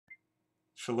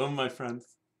Shalom, my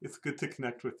friends. It's good to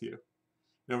connect with you.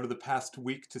 And over the past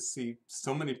week, to see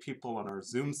so many people on our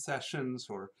Zoom sessions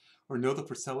or know that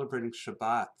we're celebrating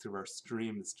Shabbat through our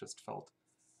stream has just felt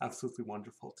absolutely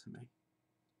wonderful to me.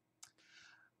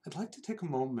 I'd like to take a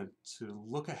moment to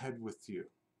look ahead with you,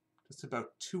 just about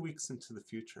 2 weeks into the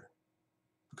future,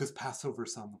 because Passover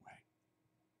is on the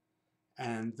way.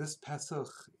 And this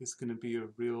Pesach is going to be a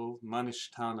real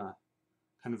nishtanah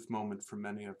kind of moment for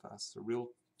many of us, a real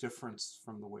difference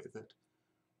from the way that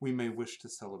we may wish to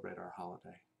celebrate our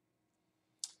holiday.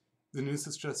 The news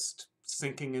is just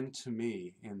sinking into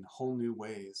me in whole new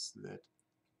ways that,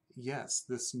 yes,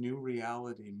 this new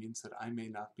reality means that I may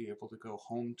not be able to go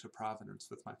home to Providence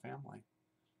with my family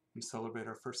and celebrate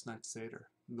our first night Seder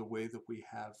the way that we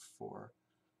have for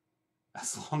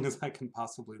as long as I can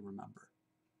possibly remember.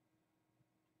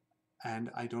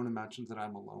 And I don't imagine that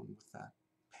I'm alone with that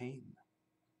pain,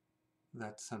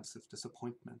 that sense of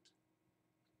disappointment,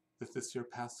 that this year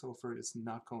Passover is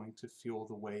not going to feel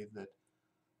the way that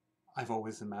I've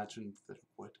always imagined that it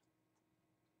would.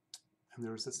 And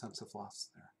there is a sense of loss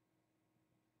there.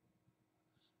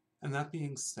 And that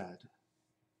being said,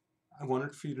 I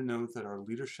wanted for you to know that our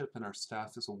leadership and our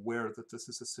staff is aware that this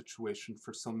is a situation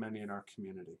for so many in our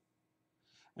community.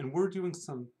 And we're doing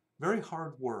some very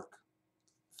hard work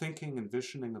thinking and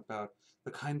visioning about the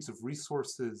kinds of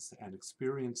resources and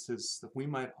experiences that we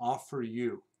might offer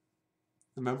you,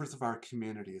 the members of our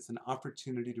community, as an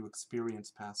opportunity to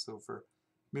experience Passover,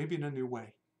 maybe in a new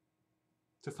way,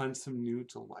 to find some new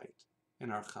delight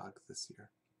in our Chag this year,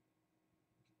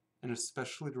 and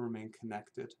especially to remain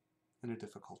connected in a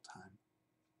difficult time.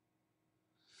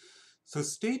 So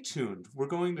stay tuned. We're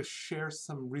going to share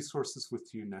some resources with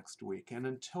you next week, and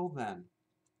until then,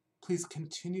 please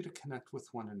continue to connect with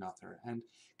one another and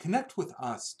connect with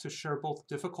us to share both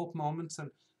difficult moments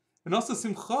and also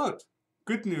simchot,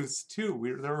 good news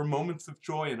too. There are moments of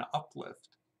joy and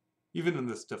uplift, even in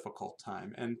this difficult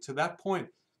time. And to that point,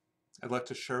 I'd like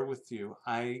to share with you,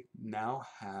 I now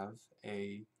have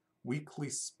a weekly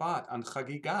spot on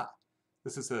Chagiga.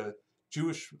 This is a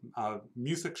Jewish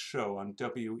music show on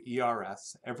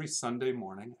WERS every Sunday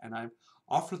morning, and I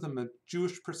offer them a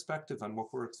Jewish perspective on what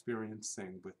we're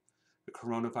experiencing with the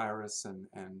coronavirus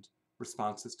and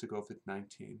responses to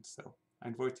COVID-19. So I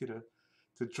invite you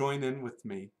to join in with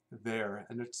me there,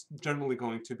 and it's generally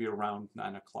going to be around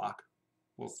 9 o'clock.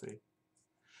 We'll see.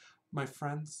 My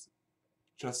friends,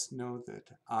 just know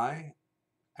that I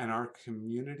and our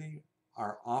community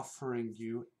are offering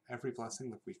you every blessing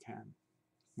that we can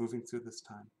moving through this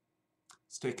time.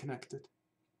 Stay connected.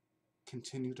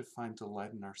 Continue to find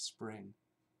delight in our spring.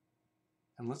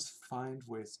 And let's find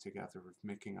ways together of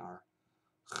making our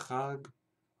Chag,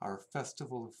 our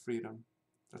festival of freedom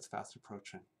that's fast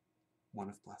approaching, one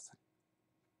of blessing.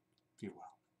 Be well.